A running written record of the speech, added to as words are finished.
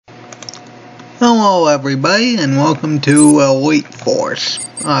Hello everybody, and welcome to Elite Force,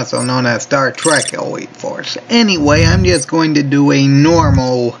 also known as Star Trek Elite Force. Anyway, I'm just going to do a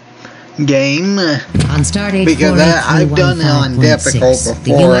normal game, on Stardate because I've done it on difficult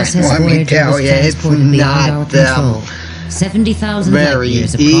before. Let me tell you, it's not 70,000 very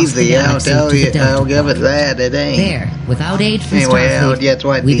easy. I'll tell you, I'll give it that, it ain't. There, without aid from Anyway,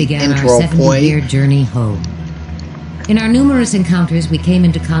 Starfleet, we began our 70-year journey home. In our numerous encounters, we came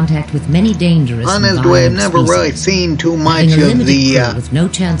into contact with many dangerous and honestly, I've never really seen too much of the with no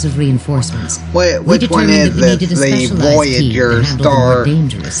chance of reinforcements. Which one is this? The Voyager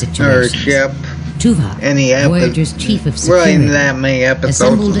starship? Tuvok, Voyager's chief of security, really that many episodes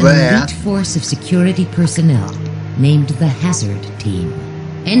assembled of an that. elite force of security personnel named the Hazard Team.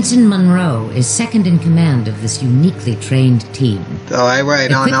 Ensign Monroe is second in command of this uniquely trained team. So I really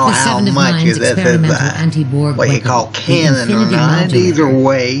don't know how much of this is what you call canon or not. Either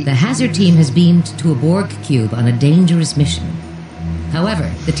way, the Hazard Team has beamed to a Borg cube on a dangerous mission.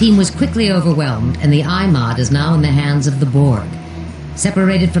 However, the team was quickly overwhelmed, and the IMOD is now in the hands of the Borg.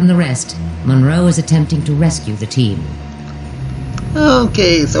 Separated from the rest, Monroe is attempting to rescue the team.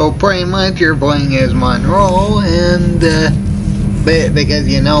 Okay, so pretty much you're playing as Monroe, and because,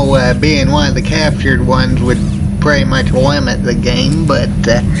 you know, being one of the captured ones would pretty much limit the game, but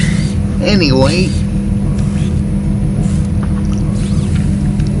anyway,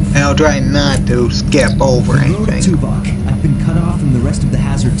 I'll try not to skip over anything. Tuvok, I've been cut off from the rest of the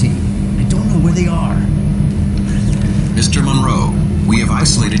Hazard Team. I don't know where they are. Mr. Monroe, we have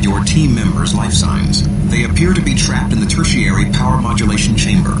isolated your team members' life signs. They appear to be trapped in the tertiary power modulation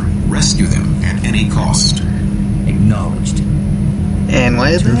chamber. Rescue them at any cost. Acknowledged. And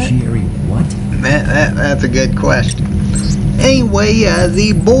what is tertiary what? That's a good question. Anyway,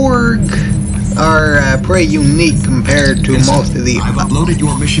 the Borg are pretty unique compared to most of the... I've uploaded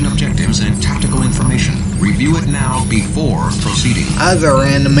your mission objectives and tactical information. Review it now before proceeding. Other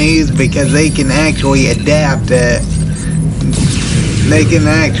enemies, because they can actually adapt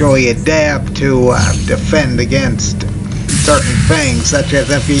to defend against certain things, such as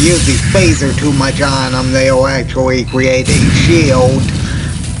if you use the phaser too much on them, they'll actually create a shield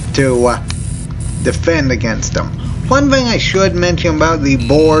to defend against them. One thing I should mention about the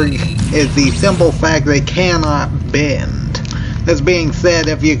Borg is the simple fact they cannot bend. This being said,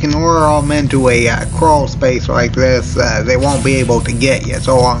 if you can lure them into a crawl space like this, they won't be able to get you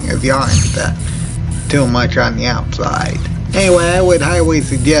so long as you aren't too much on the outside. Anyway, I would highly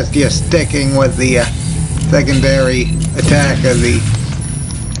suggest you sticking with the secondary attack of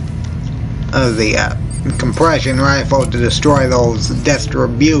the compression rifle to destroy those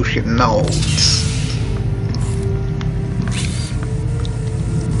distribution nodes.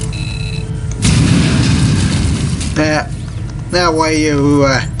 That way you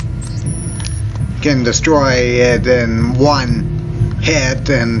can destroy it in one hit,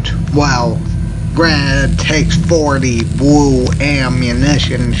 and well, granted, it takes 40 blue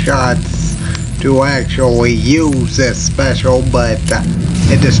ammunition shots to actually use this special, but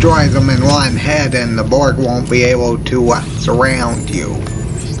it destroys them in one hit, and the Borg won't be able to surround you.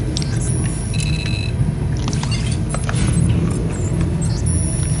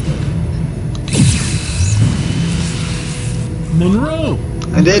 Monroe!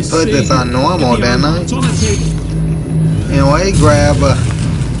 I did put this on normal, didn't I? Anyway, grab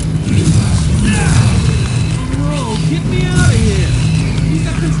Monroe, get me out of here! You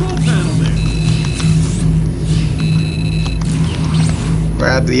got control panel there.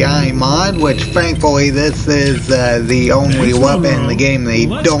 Grab the IMOD, which thankfully this is the only weapon in the game they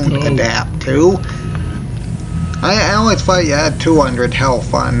don't adapt to. I always thought you had 200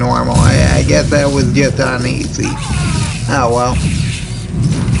 health on normal. I guess that was just on easy. Oh well.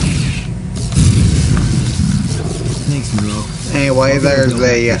 Thanks, Monroe. Anyway, there's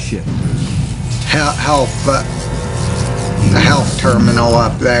a health terminal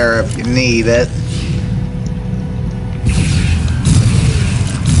up there if you need it.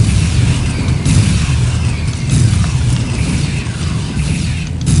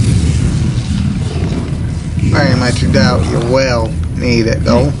 Very much doubt you will need it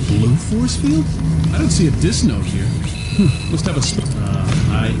though. Blue force field? I don't see a dis note here. Must have a...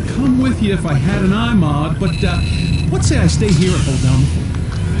 I'd come with you if I had an IMOD, but let's say I stay here and hold down the fort.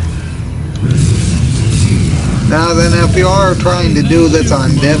 Now then, if you are trying to do this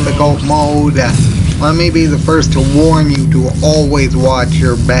on difficult mode, let me be the first to warn you to always watch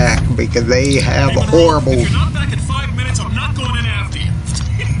your back, because they have a horrible... If you're not back in 5 minutes, I'm not going in after you.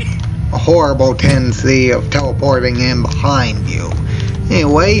 a horrible tendency of teleporting in behind you.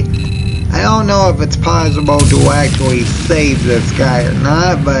 Anyway, I don't know if it's possible to actually save this guy or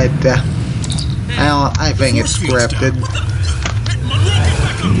not, but I think it's scripted. Monroe, get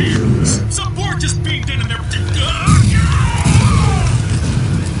back up here! Some Borg just beamed in and they're...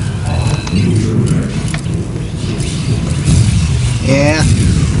 Yeah,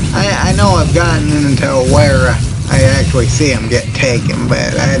 I know I've gotten into where I actually see him get taken,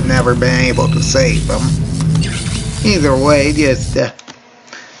 but I've never been able to save him. Either way, just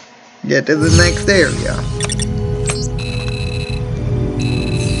get to the next area.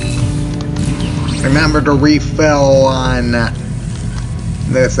 Remember to refill on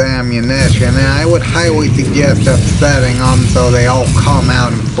this ammunition, and I would highly suggest upsetting them so they all come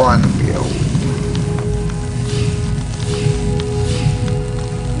out in front of you.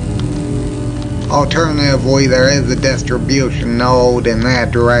 Alternatively, there is a distribution node in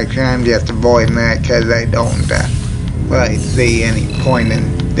that direction. I'm just avoiding that because I don't really see any point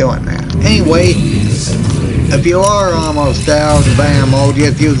in doing that. Anyway, if you are almost out of ammo,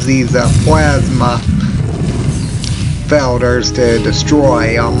 just use these plasma filters to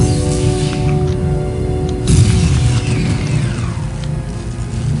destroy them.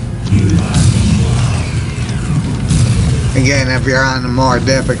 Again, if you're on a more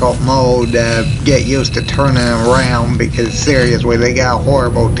difficult mode, get used to turning around because seriously, they got a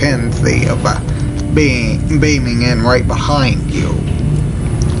horrible tendency of beaming in right behind you.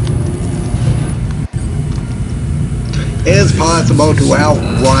 It is possible to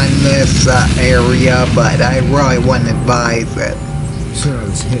outrun this area, but I really wouldn't advise it. Sir, I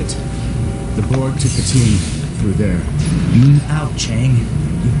was hit. The Borg took the team through there. Beam out, Chang.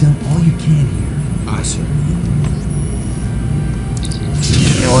 You've done all you can here. Aye, sir.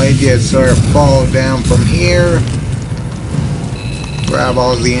 Anyway, just sort of fall down from here. Grab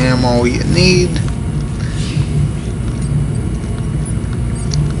all the ammo you need.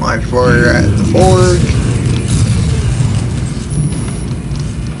 Watch for the Borg.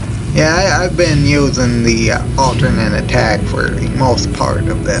 Yeah, I've been using the alternate attack for the most part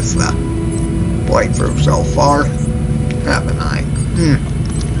of this playthrough so far, haven't I?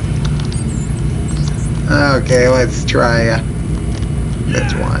 Okay, let's try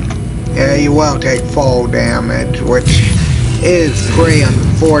this one. Yeah, you will take fall damage, which is pretty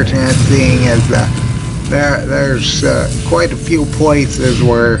unfortunate, seeing as there's quite a few places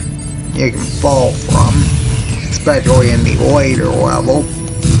where you can fall from, especially in the later level.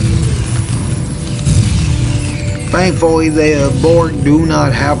 Thankfully, the Borg do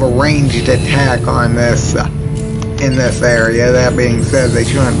not have a ranged attack on this in this area. That being said, they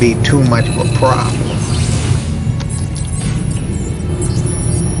shouldn't be too much of a problem.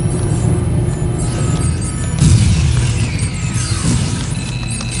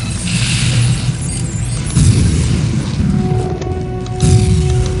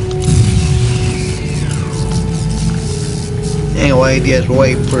 Anyway, just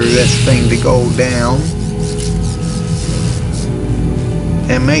wait for this thing to go down.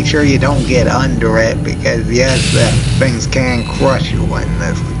 And make sure you don't get under it, because yes, things can crush you in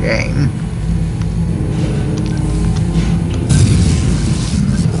this game.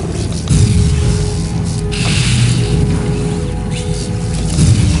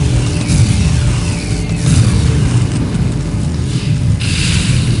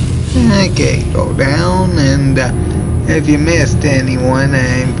 Okay, go down, and if you missed anyone,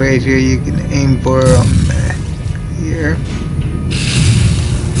 I'm pretty sure you can aim for them here.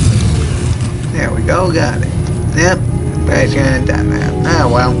 There we go, got it. Yep, pretty sure I done that. Ah,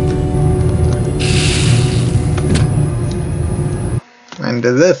 well.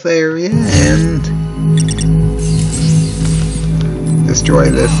 Into this area and destroy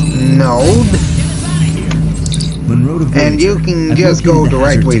this node. And you can just go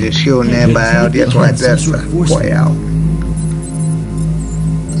directly to shooting it, but I'll just let this play out.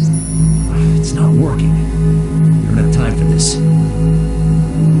 It's not working. We don't have time for this.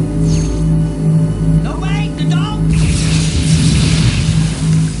 No way, the dog!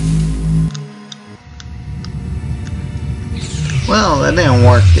 Well, that didn't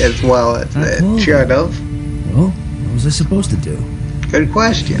work as well as it should have. Well, what was I supposed to do? Good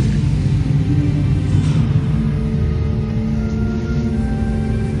question.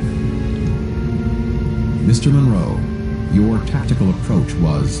 Mr. Monroe, your tactical approach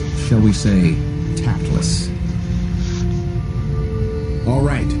was, shall we say, tactless. All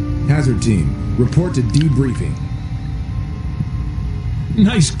right, Hazard Team, report to debriefing.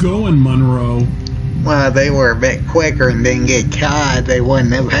 Nice going, Monroe. Well, they were a bit quicker and didn't get caught, they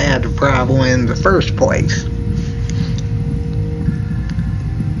wouldn't have had the problem in the first place.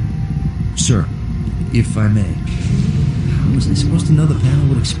 Sir, if I may, how was I supposed to know the panel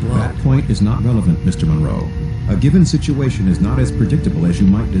would explode? That point is not relevant, Mr. Monroe. A given situation is not as predictable as you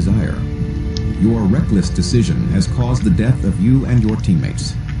might desire. Your reckless decision has caused the death of you and your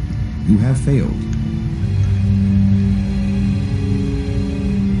teammates. You have failed.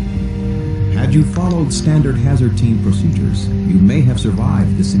 Had you followed standard hazard team procedures, you may have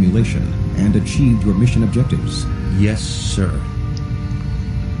survived the simulation and achieved your mission objectives. Yes, sir.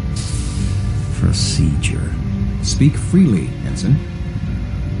 Procedure. Speak freely, Ensign.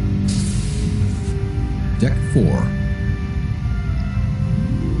 Deck 4.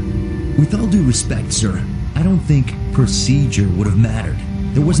 With all due respect, sir, I don't think procedure would have mattered.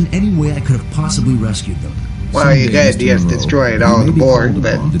 There wasn't any way I could have possibly rescued them. Well, you Someday, guys Mr. just Monroe, destroyed you all may the be board, called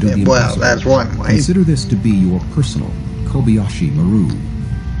but, upon to do the well, impossible. that's one way. Consider this to be your personal Kobayashi Maru.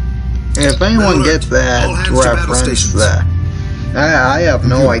 If anyone Alert. gets that All hands to battle reference, stations. I have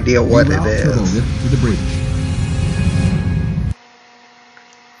no idea what it Reroute turbo is. lift to the bridge.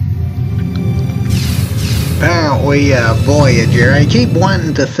 Apparently, Voyager. I keep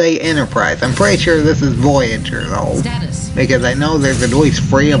wanting to say Enterprise. I'm pretty sure this is Voyager, though. Status. Because I know there's at least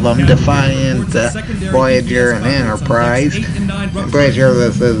 3 of them, Defiant, Voyager, and Enterprise. I'm pretty sure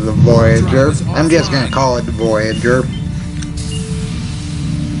this is the Voyager. I'm just gonna call it the Voyager.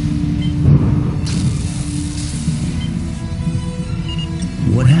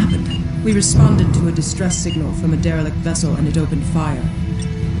 What happened? We responded to a distress signal from a derelict vessel and it opened fire.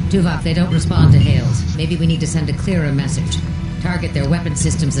 Tuvok, they don't respond to hails. Maybe we need to send a clearer message. Target their weapon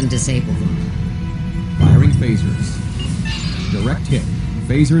systems and disable them. Firing phasers. Direct hit.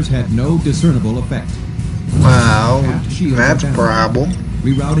 Phasers had no discernible effect. Wow, Aft shields that's are a down. problem.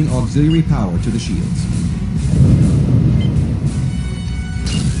 Rerouting auxiliary power to the shields.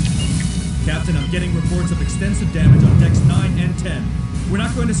 Captain, I'm getting reports of extensive damage on decks 9 and 10. We're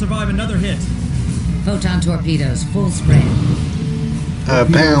not going to survive another hit. Photon torpedoes, full spread.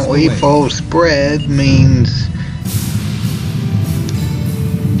 Apparently, away. full spread means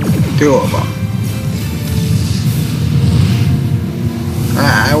 2 of them.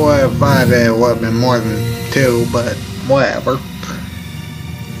 I would have thought it would have been more than 2, but whatever.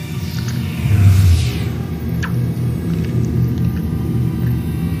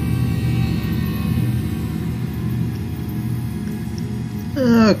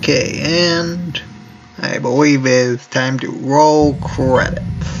 Okay, and I believe it's time to roll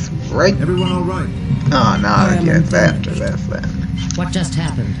credits, right? Everyone all right? Oh, no, just after this then. What just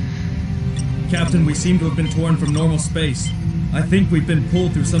happened? Captain, we seem to have been torn from normal space. I think we've been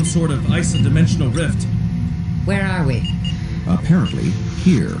pulled through some sort of isodimensional rift. Where are we? Apparently,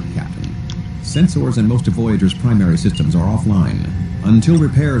 here, Captain. Sensors and most of Voyager's primary systems are offline until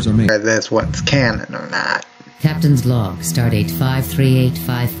repairs are made. Whether this one's canon or not. Captain's log, Stardate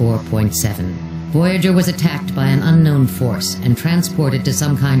 53854.7. Voyager was attacked by an unknown force and transported to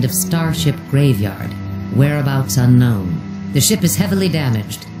some kind of starship graveyard. Whereabouts unknown. The ship is heavily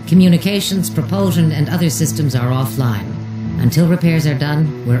damaged. Communications, propulsion, and other systems are offline. Until repairs are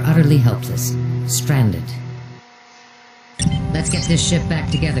done, we're utterly helpless. Stranded. Let's get this ship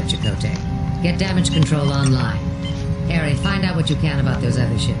back together, Chakotay. Get damage control online. Harry, find out what you can about those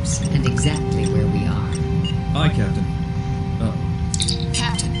other ships, and exactly where we are. Aye, Captain.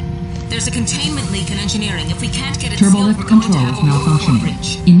 Captain, there's a containment leak in engineering. If we can't get it Turbolift sealed, we're going to controls have a war malfunctioning.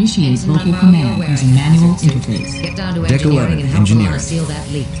 bridge. Initiate Ensign local Monroe, command you're using wearing manual hazard suits. interface. Get down to Deck engineering 11, and help them engineering. unseal that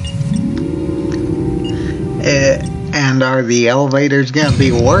leak. And are the elevators gonna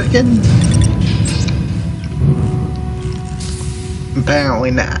be working?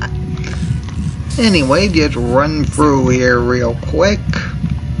 Apparently not. Anyway, just run through here real quick.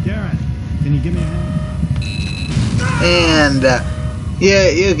 Darren, can you give me a hand? And, yeah,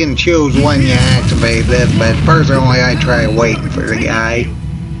 you can choose when you activate this, but personally I try waiting for the guy.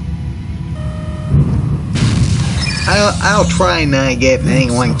 I'll try not getting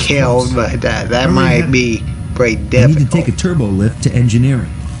anyone killed, but that might be pretty I need difficult. to take a turbo lift to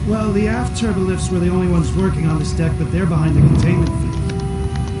engineering. Well, the aft turbolifts were the only ones working on this deck, but they're behind the containment field.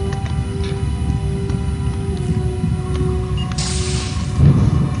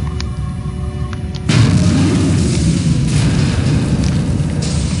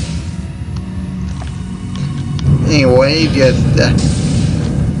 Anyway,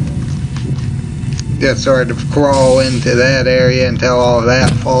 just sort of crawl into that area until all of that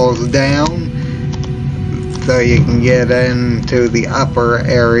falls down, so you can get into the upper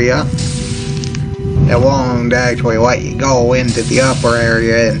area. It won't actually let you go into the upper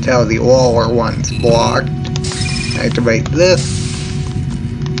area until the lower one's blocked. Activate this.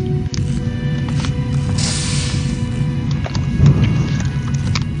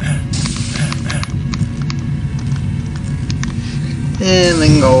 And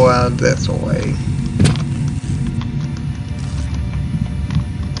then go out this way.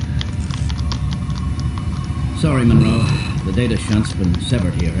 Sorry, Monroe. The data shunt's been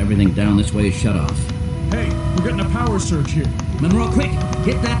severed here. Everything down this way is shut off. Hey, we're getting a power surge here. Monroe, quick!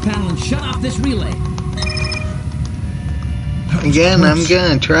 Hit that panel and shut off this relay. Again, I'm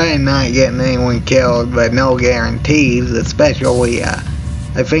gonna try not getting anyone killed, but no guarantees, especially, I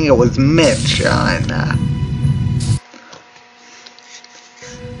think it was Mitch on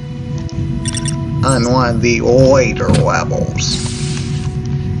one of the later levels.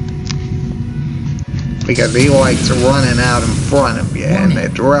 Because he likes running out in front of you, and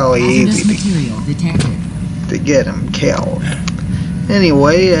it's really easy to get him killed.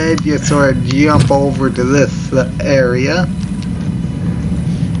 Anyway, I just sort of jump over to this area.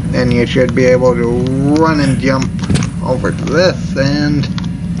 And you should be able to run and jump over to this and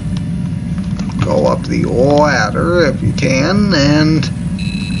go up the ladder if you can and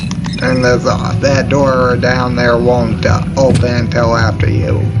turn this off. That door down there won't open until after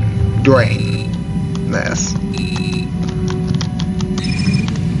you drain this.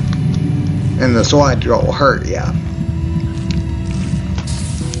 And the sludge will hurt you.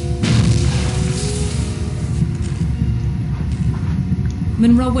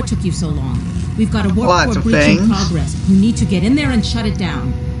 Monroe, what took you so long? We've got a warp core breach in progress. You need to get in there and shut it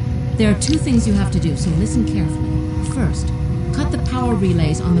down. There are two things you have to do, so listen carefully. First, cut the power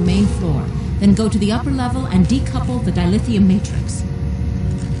relays on the main floor, then go to the upper level and decouple the dilithium matrix.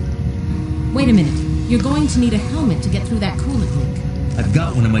 Wait a minute. You're going to need a helmet to get through that coolant leak. I've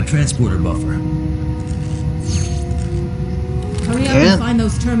got one in my transporter buffer. Hurry up and find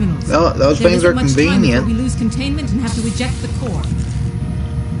those terminals. Oh, those things are convenient. We lose containment and have to eject the core.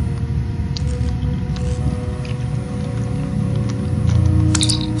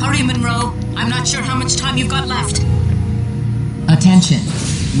 Hurry, Monroe. I'm not sure how much time you've got left. Attention.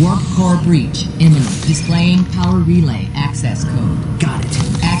 Warp core breach imminent. Displaying power relay access code. Got it.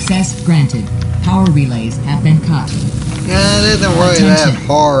 Access granted. Power relays have been cut. Yeah, it isn't really that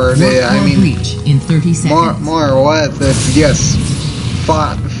hard. I mean, breach in 30 seconds. More or less, it's just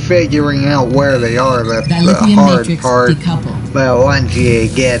figuring out where they are. That's the hard part. Decoupled. But once you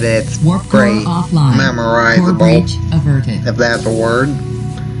get it, it's great, memorizable. Core breach averted. If that's a word.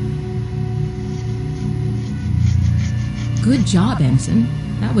 Good job, Ensign.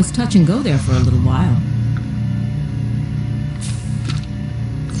 That was touch and go there for a little while.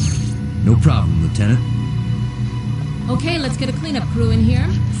 No problem, Lieutenant. Okay, let's get a cleanup crew in here.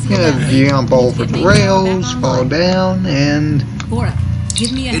 Jump over the rails, fall down, and... Boric,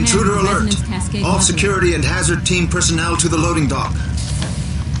 give me a Intruder alert! All security and hazard team personnel to the loading dock.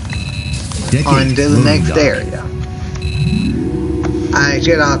 On to the next area. I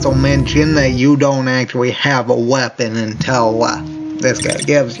should also mention that you don't actually have a weapon until this guy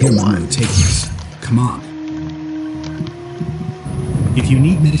gives you one. Take this. Come on. If you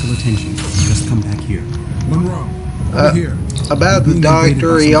need medical attention, just come back here. Monroe, here. About the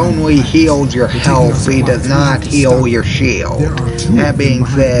doctor, he only heals your health, he does not heal your shield. That being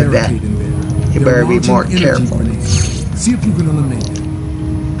said, you better be more careful. See if you can eliminate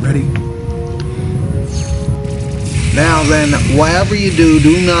them. Ready? Now then, whatever you do,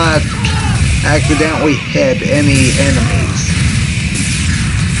 do not accidentally hit any enemies.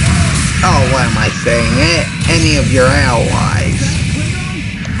 Oh, what am I saying? Any of your allies.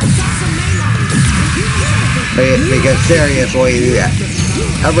 Because seriously,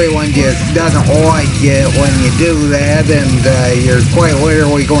 everyone just doesn't like it when you do that, and you're quite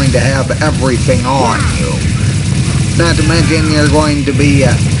literally going to have everything on you. Not to mention you're going to be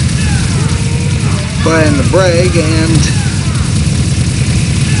put in the brig,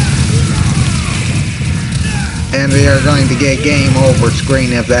 and we are going to get game over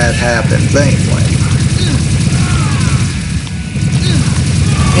screen if that happens anyway.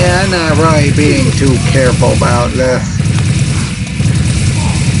 Yeah, I'm not really being too careful about this.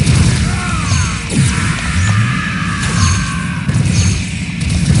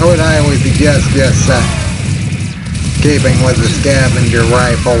 I would highly suggest just keeping with the scavenger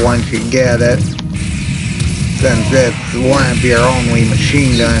rifle once you get it, since it's one of your only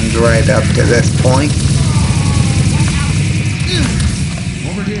machine guns right up to this point.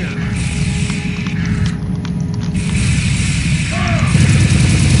 Over here.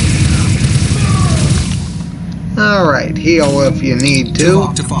 Alright, heal if you need to.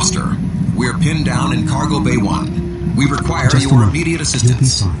 Talk to Foster. We're pinned down in Cargo Bay 1. We require your immediate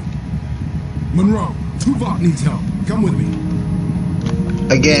assistance. Monroe, Tuvok needs help. Come with me.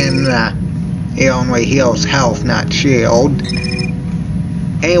 Again, he only heals health, not shield.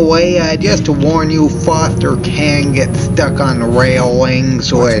 Anyway, just to warn you, Foster can get stuck on the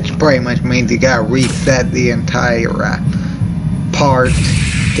railings, which pretty much means you gotta reset the entire part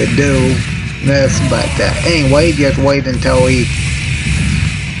to do this, but anyway, just wait until he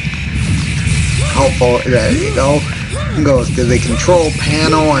hopefully, there you go, goes to the control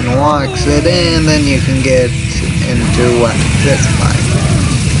panel and locks it in, then you can get into this fight.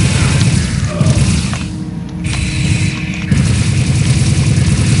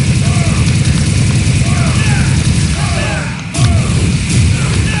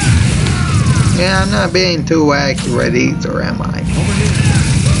 Yeah, I'm not being too accurate either, am I?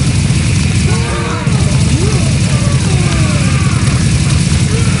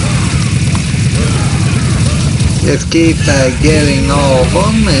 Just keep getting all of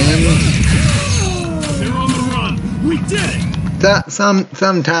them, and they're on the run. We did it.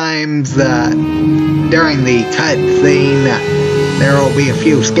 Sometimes during the cutscene, there will be a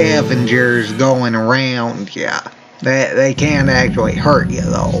few scavengers going around. Yeah, they can't actually hurt you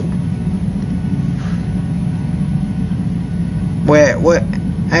though. What?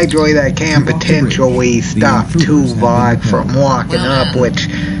 Actually, that can potentially stop Tuvok from walking up, which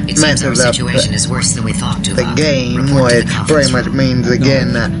messes up situation is worse than we thought, the game, which pretty much means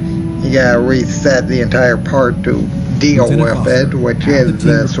again you gotta reset the entire part to deal with it, which is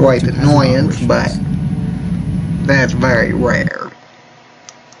a slight annoyance, but that's very rare.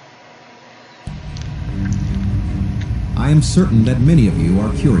 I am certain that many of you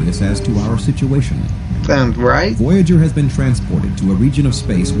are curious as to our situation. Sounds right. Voyager has been transported to a region of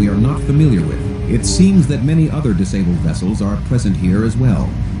space we are not familiar with. It seems that many other disabled vessels are present here as well.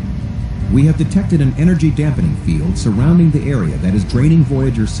 We have detected an energy dampening field surrounding the area that is draining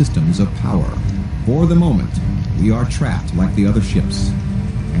Voyager's systems of power. For the moment, we are trapped like the other ships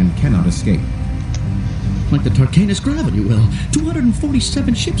and cannot escape. Like the Tarkanus gravity well.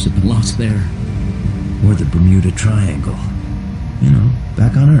 247 ships have been lost there. Or the Bermuda Triangle. You know,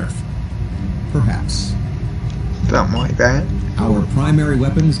 back on Earth. Perhaps. Something like that. Our primary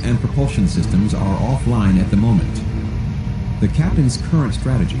weapons and propulsion systems are offline at the moment. The captain's current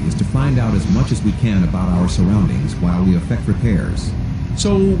strategy is to find out as much as we can about our surroundings while we effect repairs.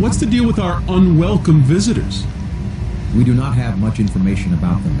 So, what's the deal with our unwelcome visitors? We do not have much information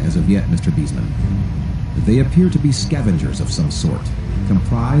about them as of yet, Mr. Beesman. They appear to be scavengers of some sort,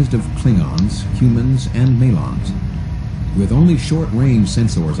 comprised of Klingons, humans, and Malons. With only short-range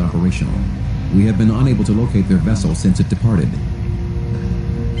sensors operational, we have been unable to locate their vessel since it departed.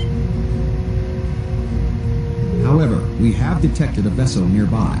 However, we have detected a vessel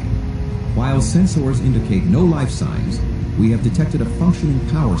nearby. While sensors indicate no life signs, we have detected a functioning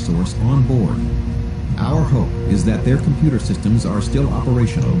power source on board. Our hope is that their computer systems are still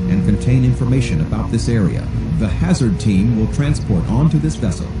operational and contain information about this area. The Hazard team will transport onto this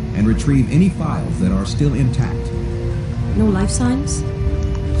vessel and retrieve any files that are still intact. No life signs?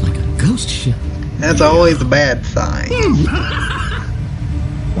 Like a ghost ship. That's always a bad sign.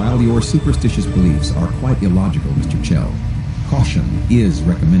 While your superstitious beliefs are quite illogical, Mr. Chell, caution is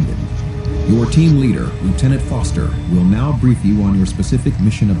recommended. Your team leader, Lieutenant Foster, will now brief you on your specific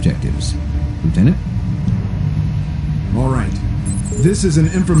mission objectives. Lieutenant? All right. This is an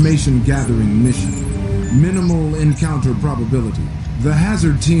information gathering mission. Minimal encounter probability. The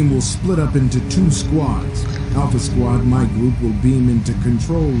Hazard team will split up into 2 squads. Alpha Squad, my group, will beam into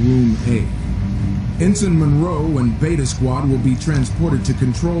Control Room A. Ensign Monroe and Beta Squad will be transported to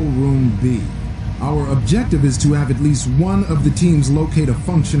Control Room B. Our objective is to have at least one of the teams locate a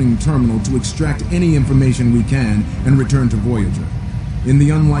functioning terminal to extract any information we can and return to Voyager. In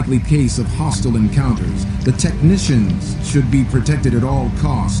the unlikely case of hostile encounters, the technicians should be protected at all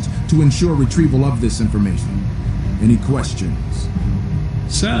costs to ensure retrieval of this information. Any questions?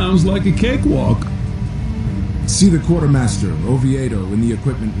 Sounds like a cakewalk. See the quartermaster, Oviedo, in the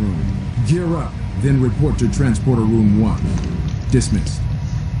equipment room. Gear up, then report to Transporter Room 1. Dismissed.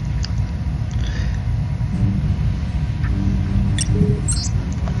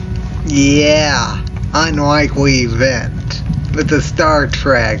 Yeah, unlikely event. With the Star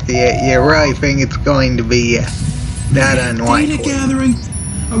Trek, you really think it's going to be that unlikely. Data gathering?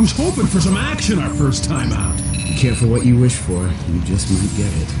 I was hoping for some action our first time out. Be careful what you wish for. You just might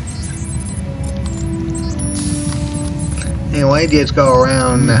get it. Anyway, just go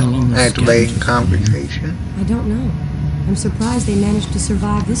around activating conversation. I don't know. I'm surprised they managed to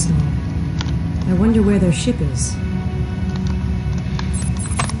survive this long. I wonder where their ship is.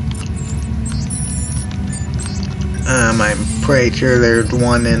 I'm pretty sure there's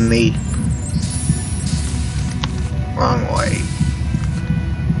one in the wrong way.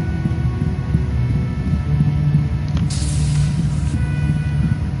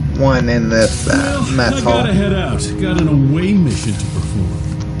 One in this mess hall. I gotta head out. Got an away mission to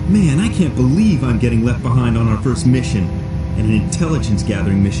perform. Man, I can't believe I'm getting left behind on our first mission. And an intelligence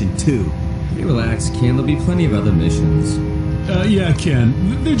gathering mission, too. Hey, relax, Ken. There'll be plenty of other missions. Yeah,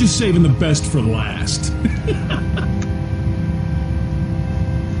 Ken. They're just saving the best for last.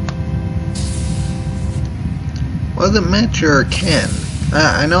 Was it Mitch or Ken?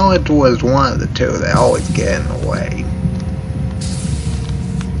 I know it was one of the two. They always get in the way.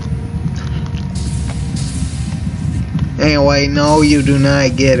 Anyway, no, you do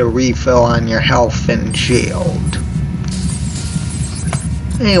not get a refill on your health and shield.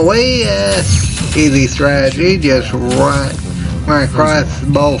 Anyway, easy strategy. Just run across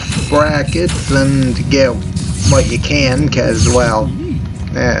both brackets and get what you can, because, well,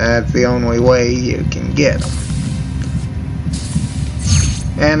 that's the only way you can get them.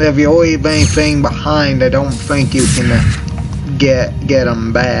 And if you leave anything behind, I don't think you can get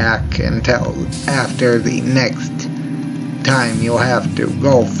them back until after the next time you'll have to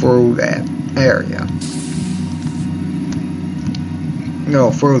go through that area.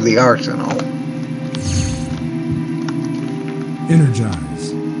 Go through the arsenal.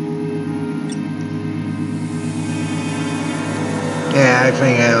 Energize. Yeah, I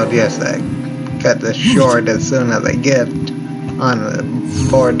think I'll just cut this short as soon as I get on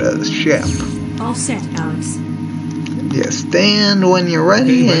board the ship. All set, Alex. Just stand when you're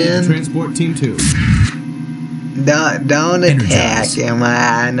ready and transport team 2. Don't attack him.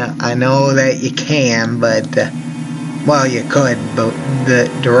 I know that you can, but well, you could, but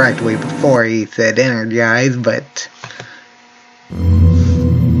directly before he said energize. But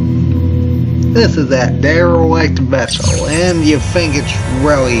this is that derelict vessel, and you think it's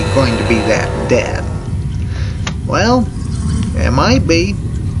really going to be that dead? Well, it might be.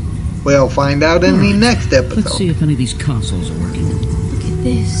 We'll find out in the next episode. Let's see if any of these consoles are working. Look at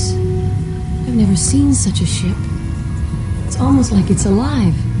this. I've never seen such a ship. It's almost like it's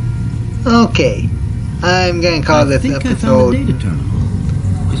alive. Okay, I'm gonna call this episode. I found the data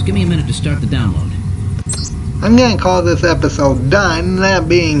terminal. Just give me a minute to start the download. I'm gonna call this episode done. That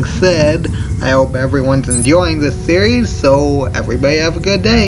being said, I hope everyone's enjoying this series, so everybody have a good day.